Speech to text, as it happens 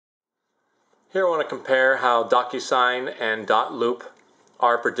Here I want to compare how Docusign and Dotloop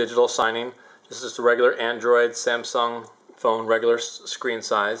are for digital signing. This is a regular Android, Samsung phone, regular screen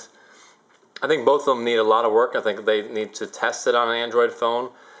size. I think both of them need a lot of work. I think they need to test it on an Android phone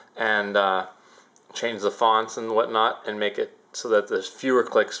and change the fonts and whatnot and make it so that there's fewer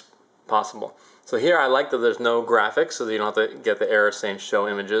clicks possible. So here I like that there's no graphics so that you don't have to get the error saying show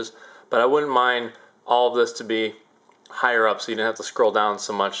images, but I wouldn't mind all of this to be higher up so you didn't have to scroll down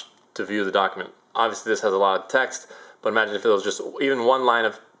so much to view the document. Obviously this has a lot of text, but imagine if it was just even one line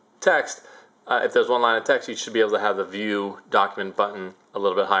of text. If there's one line of text, you should be able to have the view document button a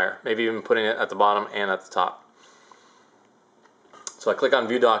little bit higher, maybe even putting it at the bottom and at the top. So I click on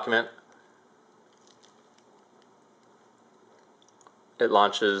view document. It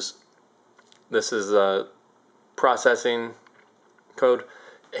launches. This is the processing code.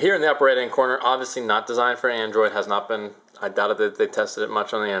 Here in the upper right hand corner, obviously not designed for Android, has not been, I doubt that they tested it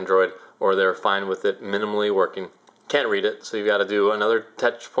much on the Android, or they're fine with it minimally working. Can't read it, so you've got to do another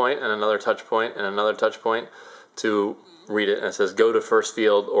touch point and another touch point and another touch point to read it. And it says go to first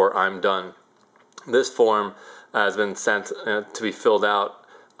field or I'm done. This form has been sent to be filled out,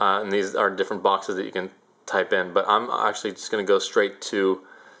 and these are different boxes that you can type in, but I'm actually just going to go straight to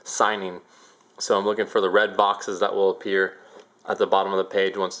signing. So I'm looking for the red boxes that will appear at the bottom of the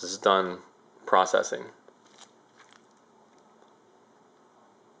page once this is done processing.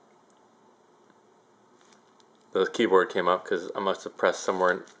 The keyboard came up because I must have pressed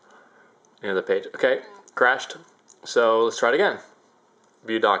somewhere near the page. Okay, crashed. So let's try it again.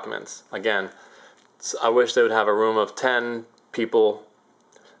 View documents. Again, I wish they would have a room of 10 people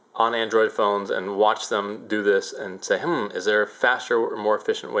on Android phones and watch them do this and say, is there a faster or more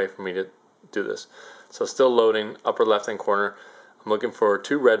efficient way for me to do this? So still loading, upper left hand corner. I'm looking for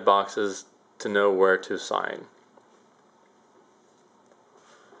two red boxes to know where to sign.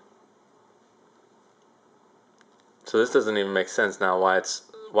 So this doesn't even make sense now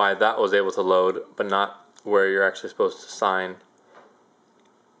why that was able to load but not where you're actually supposed to sign.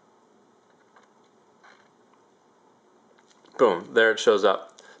 Boom, there it shows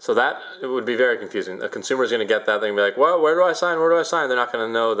up. So that, it would be very confusing. A consumer is going to get that, they're going to be like, well, where do I sign, where do I sign? They're not going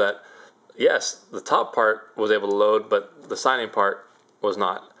to know that, yes, the top part was able to load, but the signing part was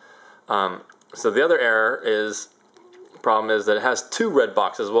not. So the other problem is that it has two red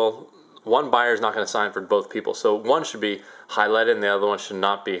boxes. Well, one buyer is not going to sign for both people. So one should be highlighted and the other one should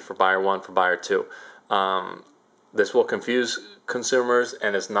not be for buyer one, for buyer two. This will confuse consumers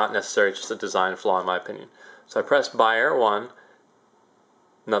and it's not necessarily just a design flaw in my opinion. So I press buyer one,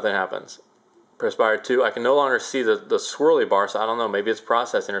 nothing happens. Press buyer two, I can no longer see the swirly bar, so I don't know, maybe it's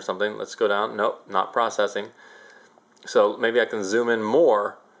processing or something. Let's go down, nope, not processing. So maybe I can zoom in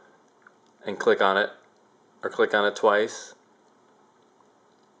more and click on it, or click on it twice.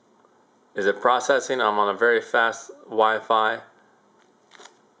 Is it processing? I'm on a very fast Wi-Fi. I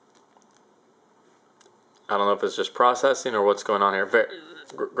don't know if it's just processing or what's going on here.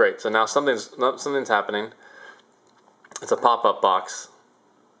 Great. So now something's happening. It's a pop-up box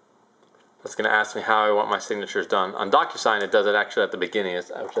that's going to ask me how I want my signatures done. On Docusign, it does it actually at the beginning,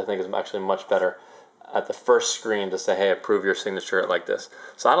 which I think is actually much better. At the first screen to say, hey, approve your signature like this.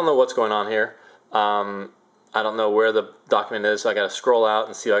 So I don't know what's going on here. I don't know where the document is, so I got to scroll out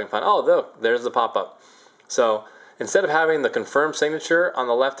and see if I can find, oh, look, there's the pop-up. So instead of having the confirm signature on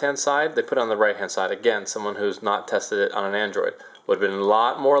the left-hand side, they put it on the right-hand side. Again, someone who's not tested it on an Android. Would have been a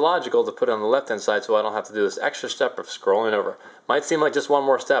lot more logical to put it on the left-hand side so I don't have to do this extra step of scrolling over. Might seem like just one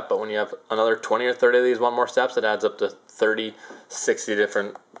more step, but when you have another 20 or 30 of these one more steps, it adds up to 30, 60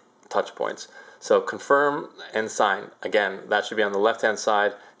 different touch points. So confirm and sign. Again, that should be on the left-hand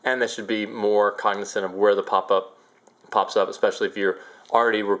side, and they should be more cognizant of where the pop-up pops up, especially if you're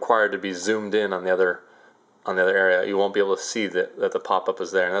already required to be zoomed in on the other area. You won't be able to see that the pop-up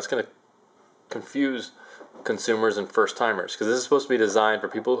is there, and that's going to confuse consumers and first-timers because this is supposed to be designed for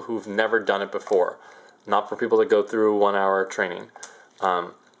people who've never done it before, not for people that go through 1 hour training.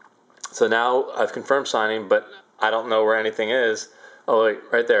 So now I've confirmed signing, but I don't know where anything is. Oh, wait,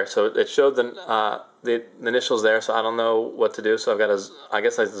 right there. So it showed the initials there, so I don't know what to do. So I've got to, I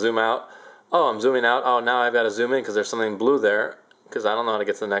guess I zoom out. Oh, I'm zooming out. Oh, now I've got to zoom in because there's something blue there because I don't know how to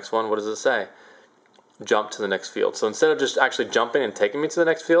get to the next one. What does it say? Jump to the next field. So instead of just actually jumping and taking me to the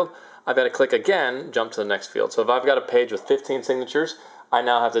next field, I've got to click again, jump to the next field. So if I've got a page with 15 signatures, I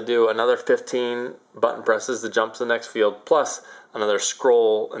now have to do another 15 button presses to jump to the next field, plus another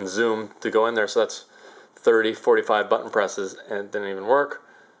scroll and zoom to go in there. So that's 30, 45 button presses, and it didn't even work.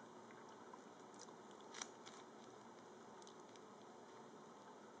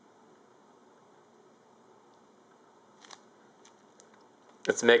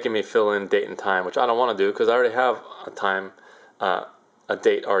 It it's making me fill in date and time, which I don't want to do because I already have a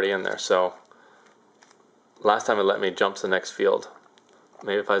date already in there. So last time it let me jump to the next field.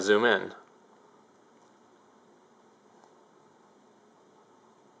 Maybe if I zoom in.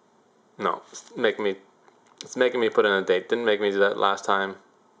 No, it's making me put in a date. Didn't make me do that last time.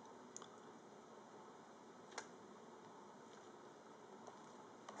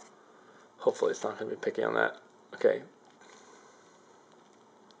 Hopefully it's not going to be picky on that. Okay.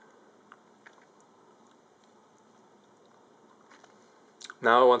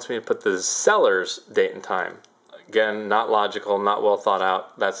 Now it wants me to put the seller's date and time. Again, not logical, not well thought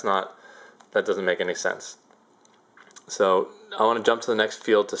out. That doesn't make any sense. So I want to jump to the next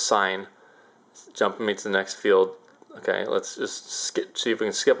field to sign. Jumping me to the next field. Okay, let's just see if we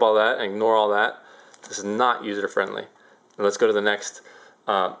can skip all that and ignore all that. This is not user friendly. And let's go to the next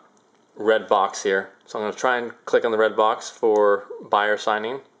red box here. So I'm going to try and click on the red box for buyer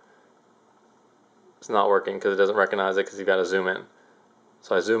signing. It's not working because it doesn't recognize it because you've got to zoom in.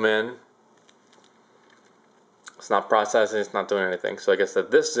 So I zoom in. It's not processing, it's not doing anything. So I guess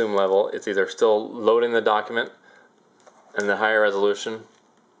at this zoom level, it's either still loading the document in the higher resolution.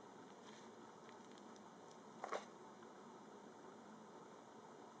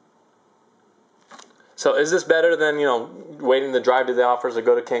 So is this better than, waiting to drive to the office or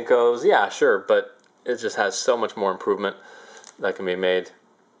go to Kinko's? Yeah, sure, but it just has so much more improvement that can be made.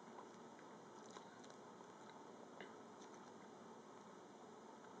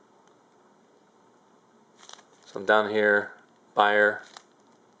 So I'm down here, buyer.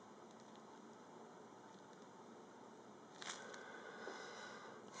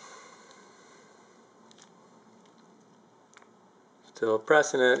 Still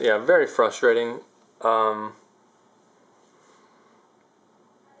pressing it. Yeah, very frustrating.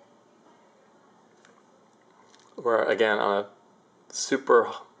 We're again on a super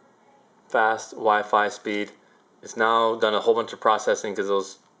fast Wi-Fi speed. It's now done a whole bunch of processing because it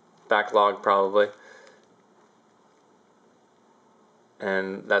was backlogged probably.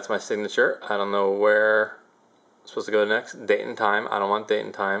 And that's my signature. I don't know where I'm supposed to go next. Date and time. I don't want date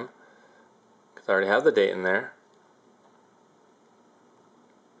and time because I already have the date in there.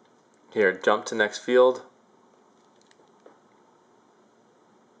 Here, jump to next field.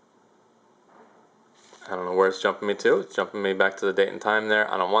 I don't know where it's jumping me to. It's jumping me back to the date and time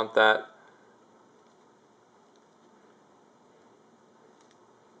there. I don't want that.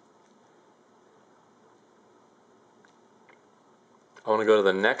 I want to go to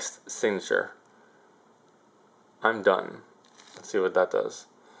the next signature. I'm done. Let's see what that does.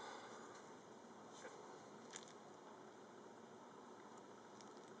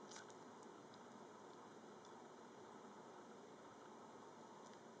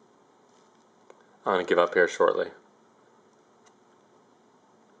 I'm going to give up here shortly.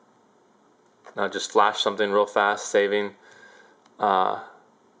 Now just flash something real fast, saving. Assigned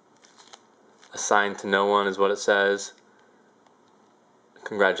to no one is what it says.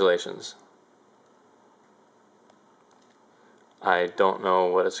 Congratulations. I don't know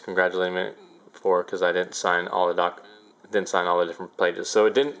what it's congratulating me for because I didn't sign all the different pages. So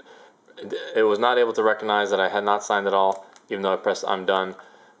it was not able to recognize that I had not signed it all, even though I pressed I'm done.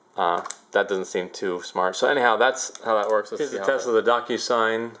 That doesn't seem too smart. So anyhow, that's how that works. Here's the test of the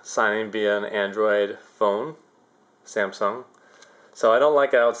Docusign signing via an Android phone, Samsung. So I don't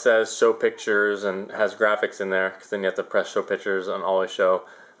like how it says show pictures and has graphics in there because then you have to press show pictures and always show.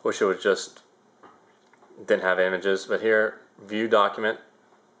 Wish it would just didn't have images. But here, view document.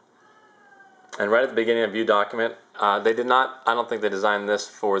 And right at the beginning of view document, they did not, I don't think they designed this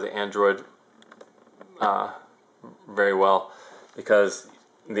for the Android very well because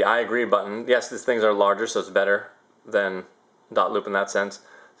the I agree button, yes, these things are larger, so it's better than Dotloop in that sense.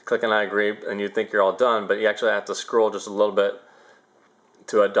 You click on I agree, and you think you're all done, but you actually have to scroll just a little bit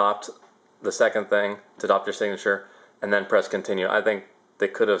to adopt the second thing, to adopt your signature, and then press continue. I think they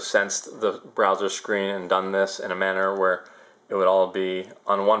could have sensed the browser screen and done this in a manner where it would all be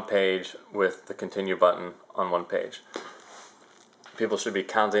on one page with the continue button on one page. People should be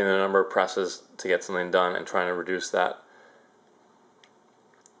counting the number of presses to get something done and trying to reduce that.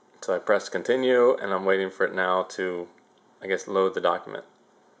 So I press continue, and I'm waiting for it now to, I guess, load the document.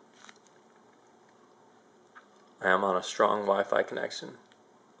 I am on a strong Wi-Fi connection.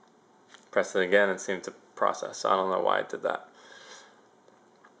 Press it again and it seemed to process. So I don't know why it did that.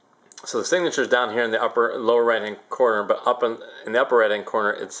 So the signature is down here in the lower right hand corner, but up in the upper right hand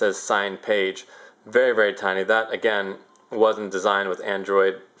corner it says signed page. Very, very tiny. That again wasn't designed with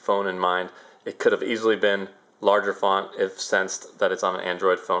Android phone in mind. It could have easily been larger font if sensed that it's on an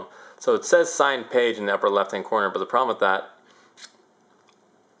Android phone. So it says signed page in the upper left hand corner, but the problem with that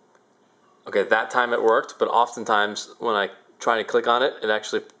Okay, that time it worked, but oftentimes when I try to click on it, it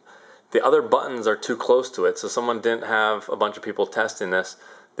actually, the other buttons are too close to it. So someone didn't have a bunch of people testing this.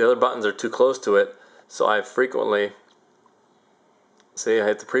 The other buttons are too close to it, so I frequently, see, I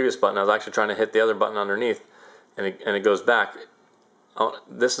hit the previous button. I was actually trying to hit the other button underneath, and it goes back.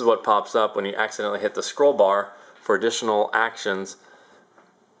 This is what pops up when you accidentally hit the scroll bar for additional actions.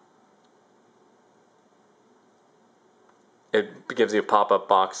 It gives you a pop-up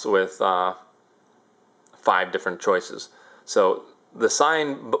box with 5 different choices. So the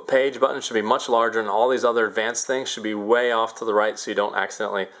sign page button should be much larger, and all these other advanced things should be way off to the right so you don't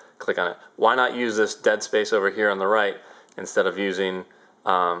accidentally click on it. Why not use this dead space over here on the right instead of using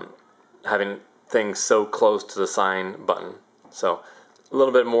having things so close to the sign button? So a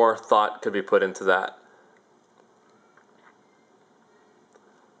little bit more thought could be put into that.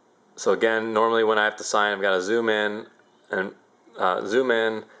 So again, normally when I have to sign, I've got to zoom in and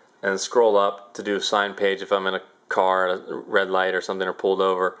scroll up to do sign page if I'm in a car, a red light or something, or pulled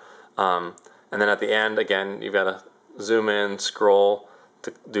over. And then at the end, again, you've got to zoom in, scroll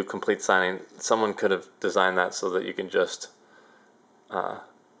to do complete signing. Someone could have designed that so that you can just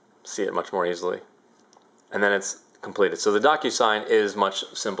see it much more easily. And then it's completed. So the Docusign is much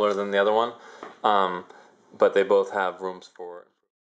simpler than the other one, but they both have rooms for